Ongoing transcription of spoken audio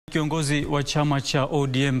Kiongozi wa chama cha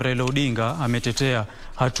ODM Raila Odinga ametetea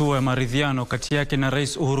hatua ya maridhiano kati yake na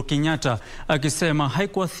rais Uhuru Kenyatta, akisema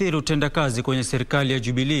haikuathiri utendakazi kwenye serikali ya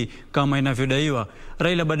Jubilee kama inavyodaiwa.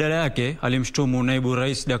 Raila badala yake alimshtumu naibu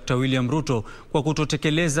rais Dr. William Ruto kwa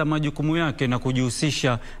kutotekeleza majukumu yake na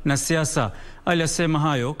kujihusisha na siasa. Aliyasema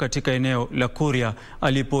hayo katika eneo la Kuria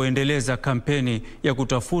alipoendeleza kampeni ya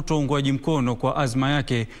kutafuta uungwaji mkono kwa azma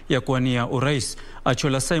yake ya kuwania urais.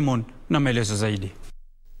 Achola Simon na maelezo zaidi.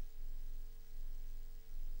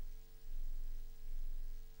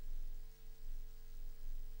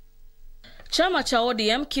 Chama cha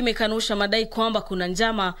ODM kimekanusha madai kwamba kuna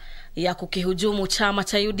njama ya kukihujumu chama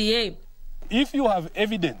cha UDA. If you have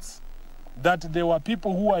evidence that there were people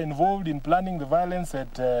who are involved in planning the violence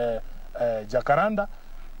at Jacaranda,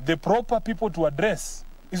 the proper people to address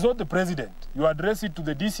is not the president. You address it to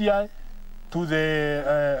the DCI, to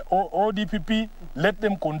the ODPP, let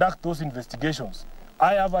them conduct those investigations.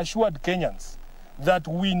 I have assured Kenyans that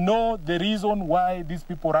we know the reason why these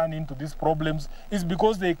people run into these problems is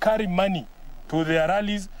because they carry money to their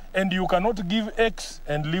rallies, and you cannot give X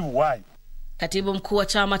and leave Y. Katibu mkuu wa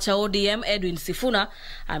chama cha ODM Edwin Sifuna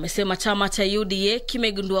amesema chama cha UDA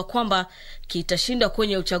kimegundua kwamba kitashinda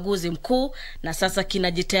kwenye uchaguzi mkuu na sasa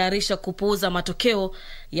kinajitayarisha kupuuza matokeo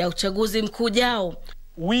ya uchaguzi mkuu ujao.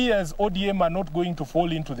 We as ODM are not going to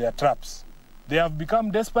fall into their traps. They have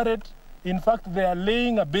become desperate. In fact, they are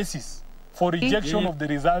laying a basis for rejection of the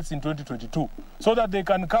results in 2022 so that they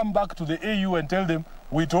can come back to the AU and tell them,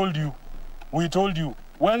 we told you. We told you.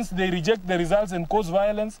 Once they reject the results and cause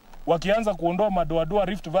violence, wakianza kuondoa madoadoa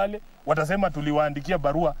Rift Valley, watasema tuliwaandikia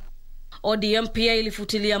barua. ODM pia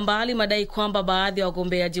ilifutilia mbali madai kwamba baadhi ya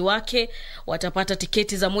wagombeaji wake watapata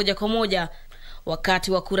tiketi za moja kwa moja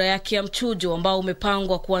wakati wa kura yake ya mchujo ambao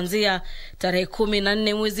umepangwa kuanzia tarehe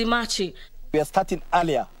 14 mwezi Machi. We are starting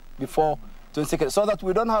earlier before 22nd so that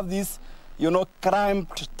we don't have this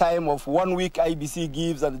cramped time of 1 week IBC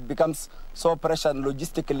gives and it becomes so pressure and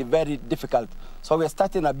logistically very difficult. So we are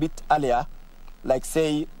starting a bit earlier, like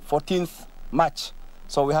say 14th March.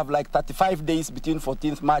 So we have like 35 days between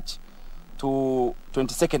 14th March to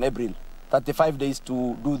 22nd April. 35 days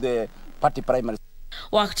to do the party primaries.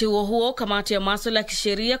 Wakati huo kamati ya masuala ya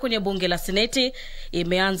kisheria kwenye bunge la Seneti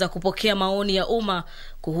imeanza kupokea maoni ya umma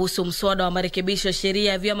kuhusu mswada wa marekebisho ya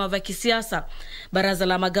sheria ya vyama vya kisiasa. Baraza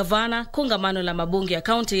la magavana, kongamano la mabunge ya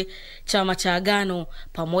kaunti, chama cha Agano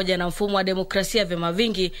pamoja na mfumo wa demokrasia vyama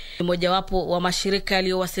vingi ni mojawapo wa mashirika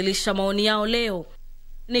yaliyowasilisha maoni yao leo.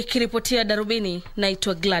 Nikiripotia Darubini,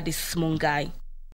 naitwa Gladys Mungai.